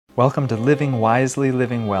Welcome to Living Wisely,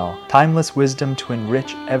 Living Well, timeless wisdom to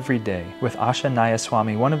enrich every day, with Asha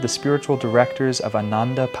Nayaswami, one of the spiritual directors of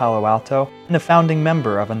Ananda Palo Alto and a founding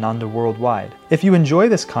member of Ananda Worldwide. If you enjoy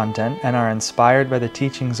this content and are inspired by the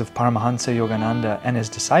teachings of Paramahansa Yogananda and his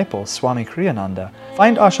disciple, Swami Kriyananda,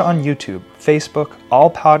 find Asha on YouTube, Facebook,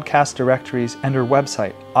 all podcast directories, and her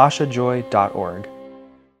website, ashajoy.org.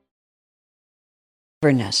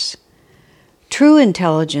 True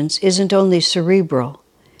intelligence isn't only cerebral.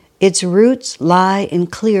 Its roots lie in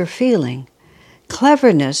clear feeling.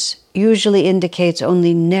 Cleverness usually indicates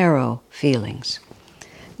only narrow feelings.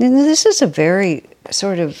 Now, this is a very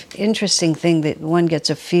sort of interesting thing that one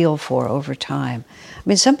gets a feel for over time. I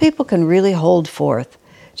mean, some people can really hold forth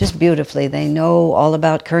just beautifully. They know all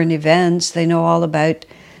about current events. They know all about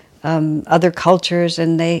other cultures,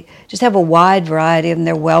 and they just have a wide variety, and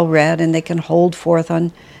they're well-read, and they can hold forth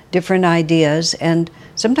on different ideas and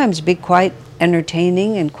sometimes be quite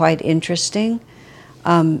entertaining and quite interesting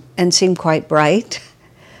and seem quite bright.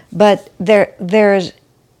 But there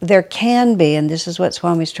can be, and this is what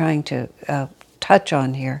Swami's trying to touch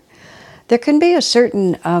on here, there can be a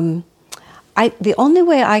certain, the only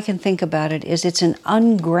way I can think about it is it's an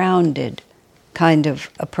ungrounded kind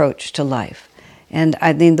of approach to life. And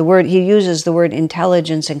I mean, he uses the word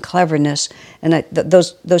intelligence and cleverness, and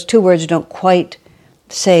those two words don't quite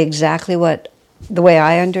say exactly the way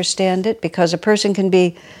I understand it, because a person can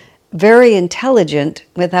be very intelligent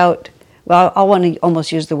without, well, I want to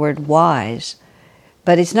almost use the word wise,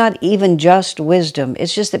 but it's not even just wisdom.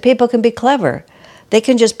 It's just that people can be clever. They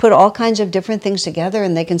can just put all kinds of different things together,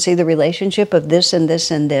 and they can see the relationship of this and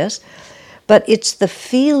this and this. But it's the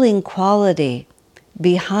feeling quality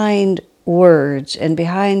behind words and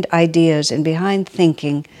behind ideas and behind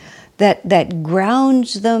thinking that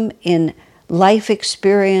grounds them in life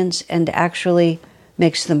experience and actually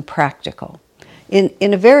makes them practical.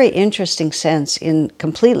 In a very interesting sense, in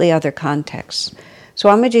completely other contexts.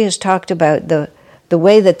 Swamiji has talked about the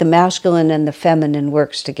way that the masculine and the feminine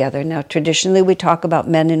works together. Now, traditionally we talk about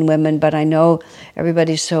men and women, but I know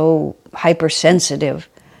everybody's so hypersensitive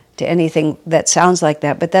to anything that sounds like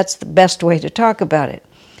that, but that's the best way to talk about it.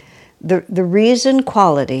 The reason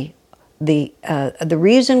quality the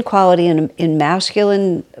reason quality in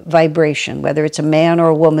masculine vibration, whether it's a man or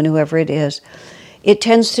a woman, whoever it is, it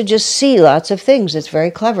tends to just see lots of things. It's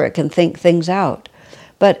very clever. It can think things out.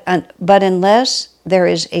 But unless there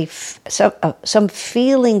is some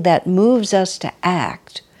feeling that moves us to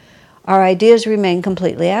act, our ideas remain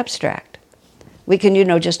completely abstract. We can,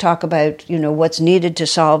 just talk about, what's needed to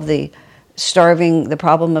solve the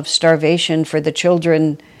problem of starvation for the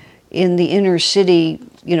children in the inner city,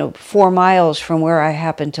 4 miles from where I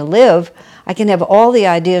happen to live. I can have all the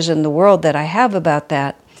ideas in the world that I have about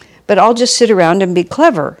that, but I'll just sit around and be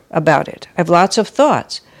clever about it. I have lots of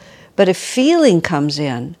thoughts. But if feeling comes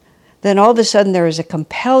in, then all of a sudden there is a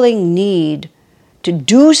compelling need to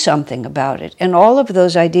do something about it. And all of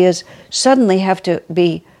those ideas suddenly have to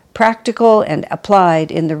be practical and applied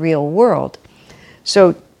in the real world.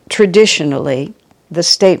 So traditionally, the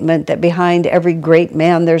statement that behind every great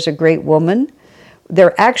man there's a great woman,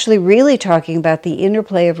 they're actually really talking about the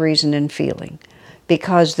interplay of reason and feeling,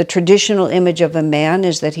 because the traditional image of a man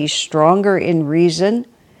is that he's stronger in reason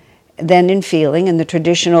than in feeling, and the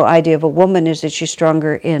traditional idea of a woman is that she's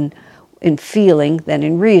stronger in feeling than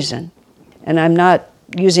in reason. And I'm not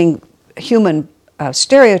using human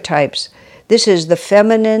stereotypes. This is the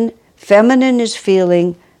feminine. Feminine is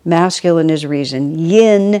feeling, masculine is reason.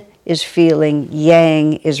 Yin is feeling,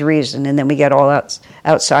 yang is reason, and then we get all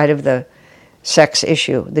outside of the sex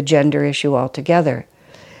issue, the gender issue altogether.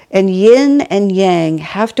 And yin and yang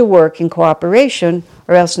have to work in cooperation,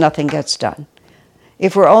 or else nothing gets done.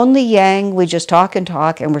 If we're only yang, we just talk, and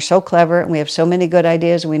we're so clever, and we have so many good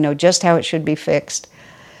ideas, and we know just how it should be fixed.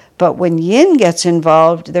 But when yin gets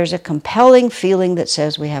involved, there's a compelling feeling that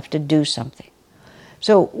says we have to do something.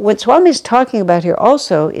 So what Swami's talking about here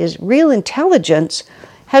also is real intelligence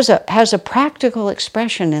has a practical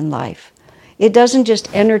expression in life. It doesn't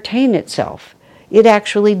just entertain itself. It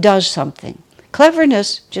actually does something.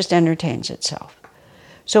 Cleverness just entertains itself.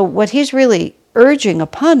 So what he's really urging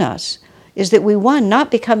upon us is that we, one, not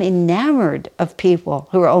become enamored of people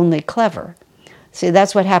who are only clever. See,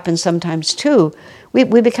 that's what happens sometimes too. We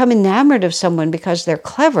become enamored of someone because they're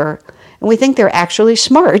clever, and we think they're actually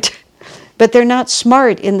smart. But they're not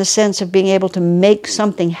smart in the sense of being able to make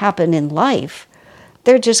something happen in life.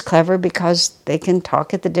 They're just clever because they can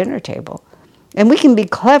talk at the dinner table. And we can be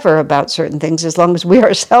clever about certain things as long as we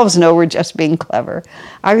ourselves know we're just being clever.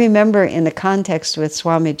 I remember in the context with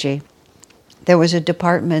Swamiji, there was a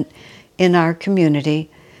department in our community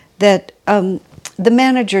that the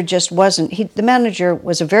manager just wasn't, the manager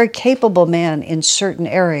was a very capable man in certain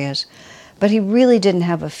areas, but he really didn't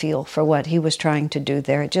have a feel for what he was trying to do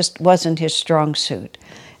there. It just wasn't his strong suit.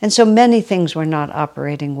 And so many things were not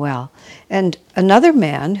operating well. And another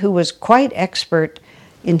man who was quite expert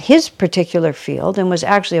in his particular field and was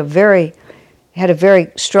actually had a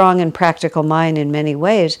very strong and practical mind in many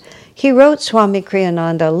ways, he wrote Swami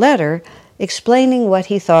Kriyananda a letter explaining what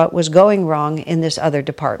he thought was going wrong in this other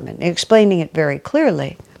department, explaining it very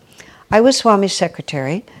clearly. I was Swami's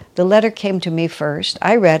secretary. The letter came to me first.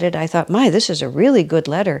 I read it. I thought, this is a really good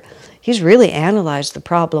letter. He's really analyzed the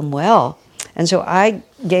problem well. And so I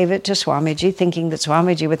gave it to Swamiji, thinking that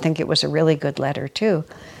Swamiji would think it was a really good letter too.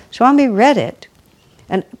 Swami read it,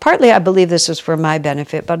 and partly I believe this was for my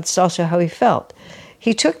benefit, but it's also how he felt.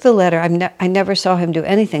 He took the letter. I never saw him do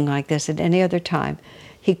anything like this at any other time.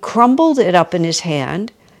 He crumbled it up in his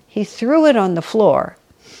hand. He threw it on the floor.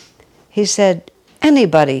 He said,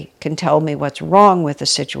 anybody can tell me what's wrong with the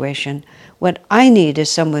situation. What I need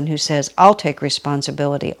is someone who says, I'll take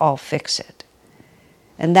responsibility, I'll fix it.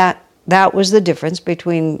 And that was the difference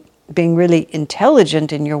between being really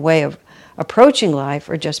intelligent in your way of approaching life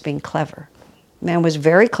or just being clever. The man was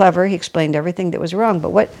very clever. He explained everything that was wrong.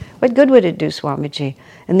 But what good would it do, Swamiji?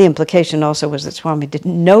 And the implication also was that Swami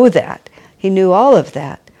didn't know that. He knew all of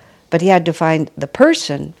that. But he had to find the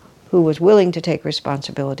person who was willing to take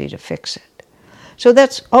responsibility to fix it. So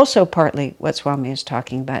that's also partly what Swami is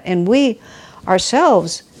talking about. And we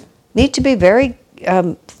ourselves need to be very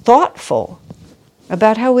thoughtful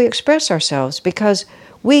about how we express ourselves, because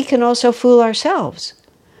we can also fool ourselves.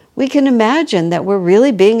 We can imagine that we're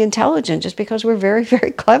really being intelligent just because we're very,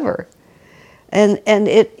 very clever. And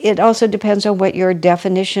it also depends on what your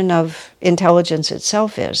definition of intelligence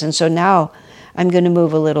itself is. And so now I'm going to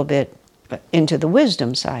move a little bit into the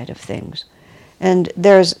wisdom side of things. And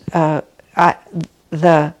there's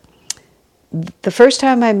the first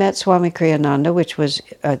time I met Swami Kriyananda, which was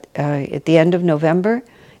at the end of November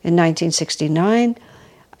in 1969,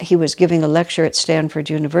 he was giving a lecture at Stanford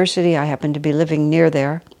University. I happened to be living near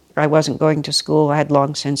there. I wasn't going to school. I had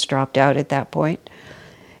long since dropped out at that point.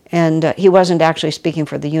 And he wasn't actually speaking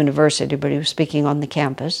for the university, but he was speaking on the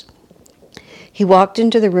campus. He walked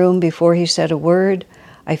into the room. Before he said a word,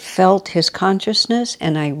 I felt his consciousness,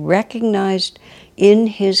 and I recognized in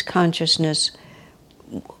his consciousness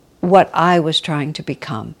what I was trying to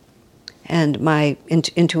become. And my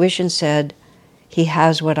intuition said, he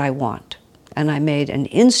has what I want. And I made an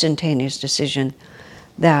instantaneous decision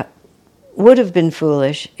that would have been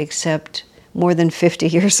foolish, except more than 50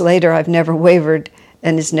 years later, I've never wavered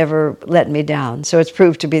and it's never let me down. So it's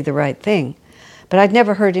proved to be the right thing. But I'd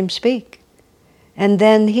never heard him speak. And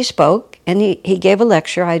then he spoke, and he gave a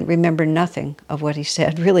lecture. I remember nothing of what he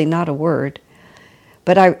said, really not a word.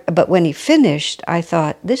 But when he finished, I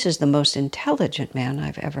thought, this is the most intelligent man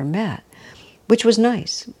I've ever met, which was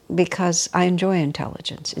nice, because I enjoy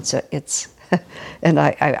intelligence. It's and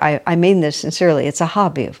I mean this sincerely, it's a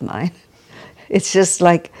hobby of mine. It's just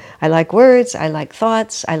like, I like words, I like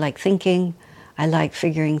thoughts, I like thinking, I like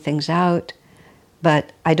figuring things out,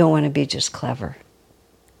 but I don't want to be just clever.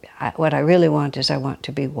 What I really want is I want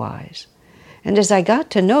to be wise. And as I got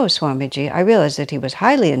to know Swamiji, I realized that he was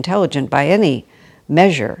highly intelligent by any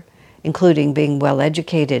measure, including being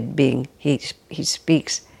well-educated,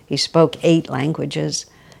 he spoke 8 languages,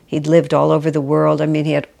 he'd lived all over the world. I mean,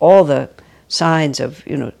 he had all the signs of,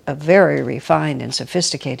 a very refined and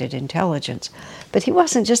sophisticated intelligence. But he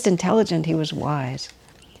wasn't just intelligent, he was wise.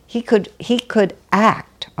 He could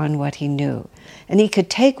act on what he knew. And he could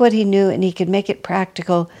take what he knew and he could make it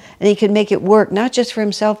practical, and he could make it work, not just for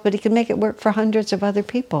himself, but he could make it work for hundreds of other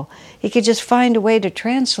people. He could just find a way to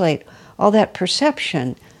translate all that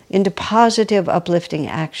perception into positive, uplifting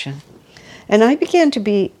action. And I began to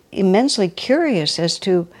be immensely curious as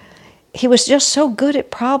to, he was just so good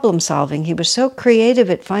at problem solving. He was so creative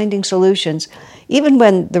at finding solutions, even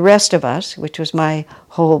when the rest of us, which was my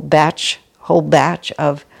whole batch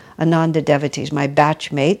of Ananda devotees, my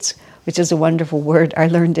batch mates, which is a wonderful word I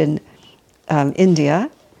learned in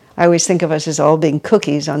India. I always think of us as all being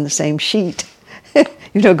cookies on the same sheet,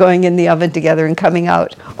 going in the oven together and coming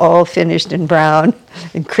out all finished and brown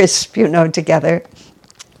and crisp, together.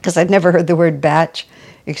 Because I'd never heard the word batch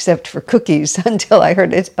except for cookies until I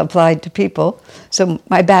heard it applied to people. So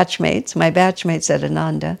my batchmates at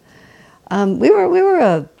Ananda, we were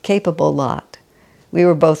a capable lot. We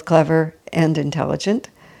were both clever and intelligent,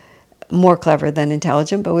 more clever than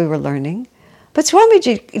intelligent, but we were learning. But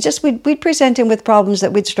Swamiji, we'd present him with problems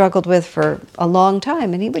that we'd struggled with for a long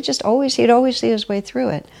time, and he'd always see his way through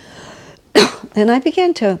it. And I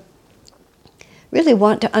began to really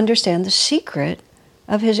want to understand the secret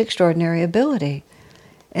of his extraordinary ability.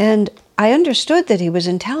 And I understood that he was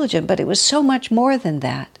intelligent, but it was so much more than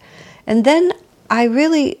that. And then I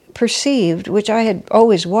really perceived, which I had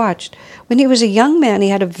always watched, when he was a young man, he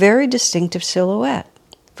had a very distinctive silhouette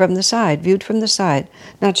from the side, viewed from the side.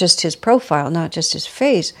 Not just his profile, not just his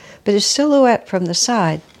face, but his silhouette from the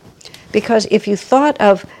side. Because if you thought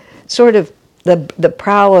of sort of the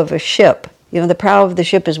prow of a ship, the prow of the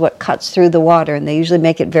ship is what cuts through the water, and they usually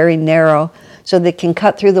make it very narrow so they can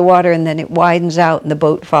cut through the water and then it widens out and the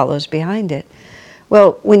boat follows behind it.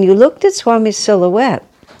 Well, when you looked at Swami's silhouette,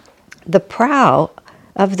 the prow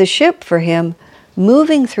of the ship for him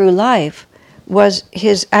moving through life was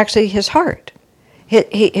actually his heart.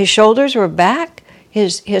 His shoulders were back,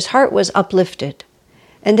 his heart was uplifted.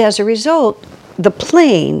 And as a result, the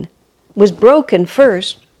plane was broken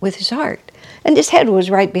first with his heart, and his head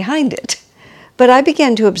was right behind it. But I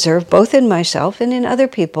began to observe, both in myself and in other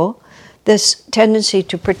people, this tendency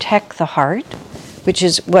to protect the heart, which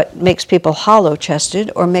is what makes people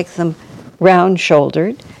hollow-chested or make them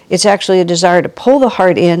round-shouldered. It's actually a desire to pull the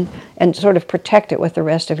heart in and sort of protect it with the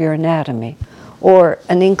rest of your anatomy, or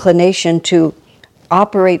an inclination to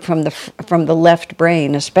operate from the left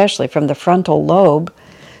brain, especially from the frontal lobe.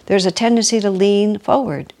 There's a tendency to lean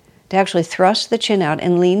forward, to actually thrust the chin out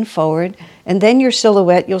and lean forward, and then your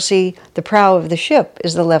silhouette, you'll see the prow of the ship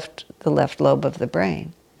is the left lobe of the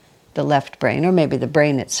brain. The left brain, or maybe the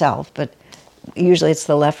brain itself, but usually it's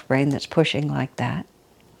the left brain that's pushing like that.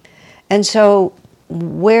 And so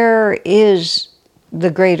where is the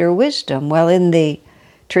greater wisdom? Well, in the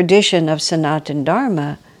tradition of Sanatana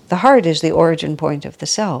Dharma, the heart is the origin point of the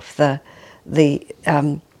self.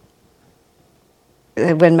 When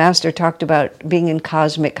Master talked about being in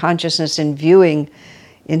cosmic consciousness and viewing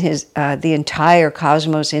in his the entire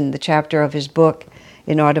cosmos in the chapter of his book,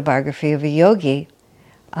 in Autobiography of a Yogi,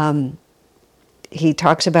 he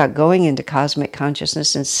talks about going into cosmic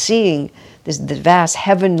consciousness and seeing the vast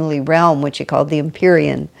heavenly realm, which he called the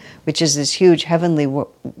Empyrean, which is this huge heavenly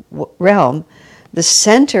realm. The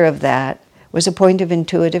center of that was a point of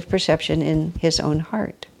intuitive perception in his own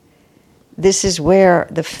heart. This is where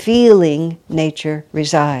the feeling nature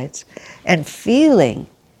resides. And feeling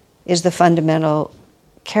is the fundamental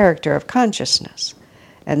character of consciousness.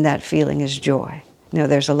 And that feeling is joy.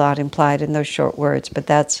 There's a lot implied in those short words, but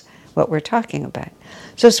that's what we're talking about.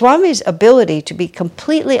 So Swami's ability to be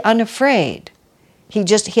completely unafraid, he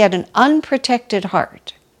had an unprotected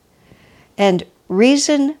heart. And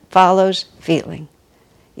reason follows feeling.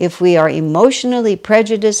 If we are emotionally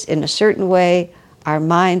prejudiced in a certain way, our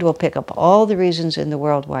mind will pick up all the reasons in the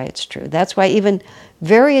world why it's true. That's why even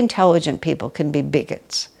very intelligent people can be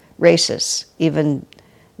bigots, racists, even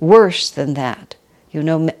worse than that.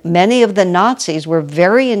 Many of the Nazis were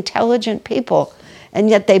very intelligent people, and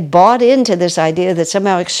yet they bought into this idea that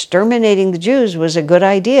somehow exterminating the Jews was a good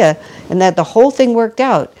idea, and that the whole thing worked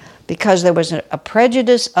out because there was a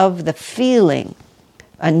prejudice of the feeling,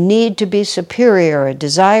 a need to be superior, a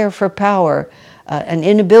desire for power, an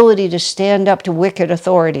inability to stand up to wicked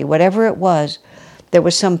authority, whatever it was. There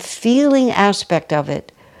was some feeling aspect of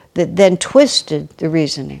it that then twisted the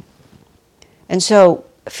reasoning. And so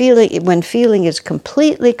when feeling is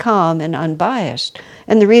completely calm and unbiased,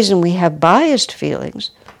 and the reason we have biased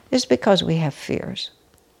feelings is because we have fears.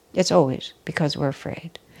 It's always because we're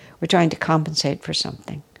afraid. We're trying to compensate for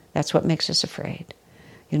something. That's what makes us afraid.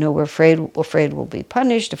 We're afraid we'll be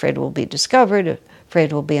punished, afraid we'll be discovered,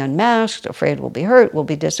 afraid we'll be unmasked, afraid we'll be hurt, we'll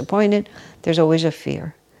be disappointed. There's always a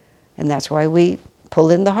fear. And that's why we pull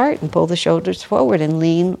in the heart and pull the shoulders forward and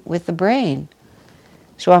lean with the brain.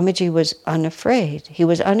 Swamiji was unafraid. He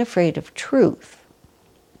was unafraid of truth.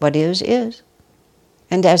 What is.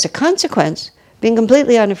 And as a consequence, being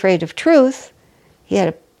completely unafraid of truth, he had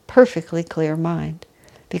a perfectly clear mind,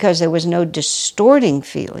 because there was no distorting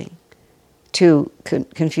feeling to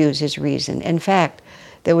confuse his reason. In fact,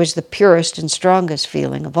 there was the purest and strongest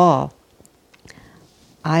feeling of all.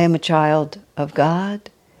 I am a child of God.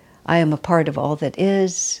 I am a part of all that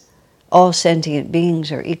is. All sentient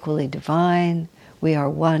beings are equally divine. We are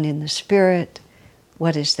one in the spirit.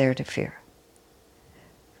 What is there to fear?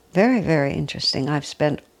 Very, very interesting. I've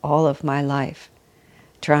spent all of my life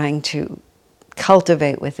trying to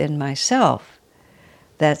cultivate within myself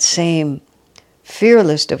that same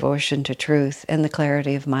fearless devotion to truth and the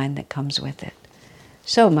clarity of mind that comes with it.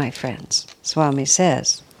 So, my friends, Swami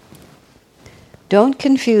says, don't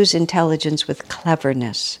confuse intelligence with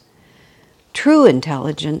cleverness. True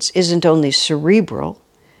intelligence isn't only cerebral,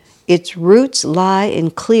 its roots lie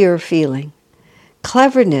in clear feeling.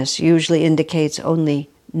 Cleverness usually indicates only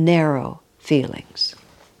narrow feelings.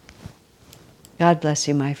 God bless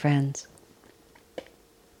you, my friends.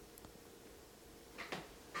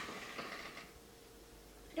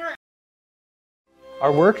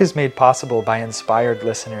 Our work is made possible by inspired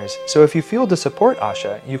listeners, so if you feel to support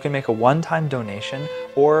Asha, you can make a one-time donation,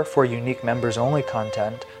 or for unique members-only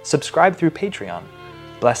content, subscribe through Patreon.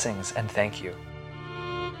 Blessings and thank you.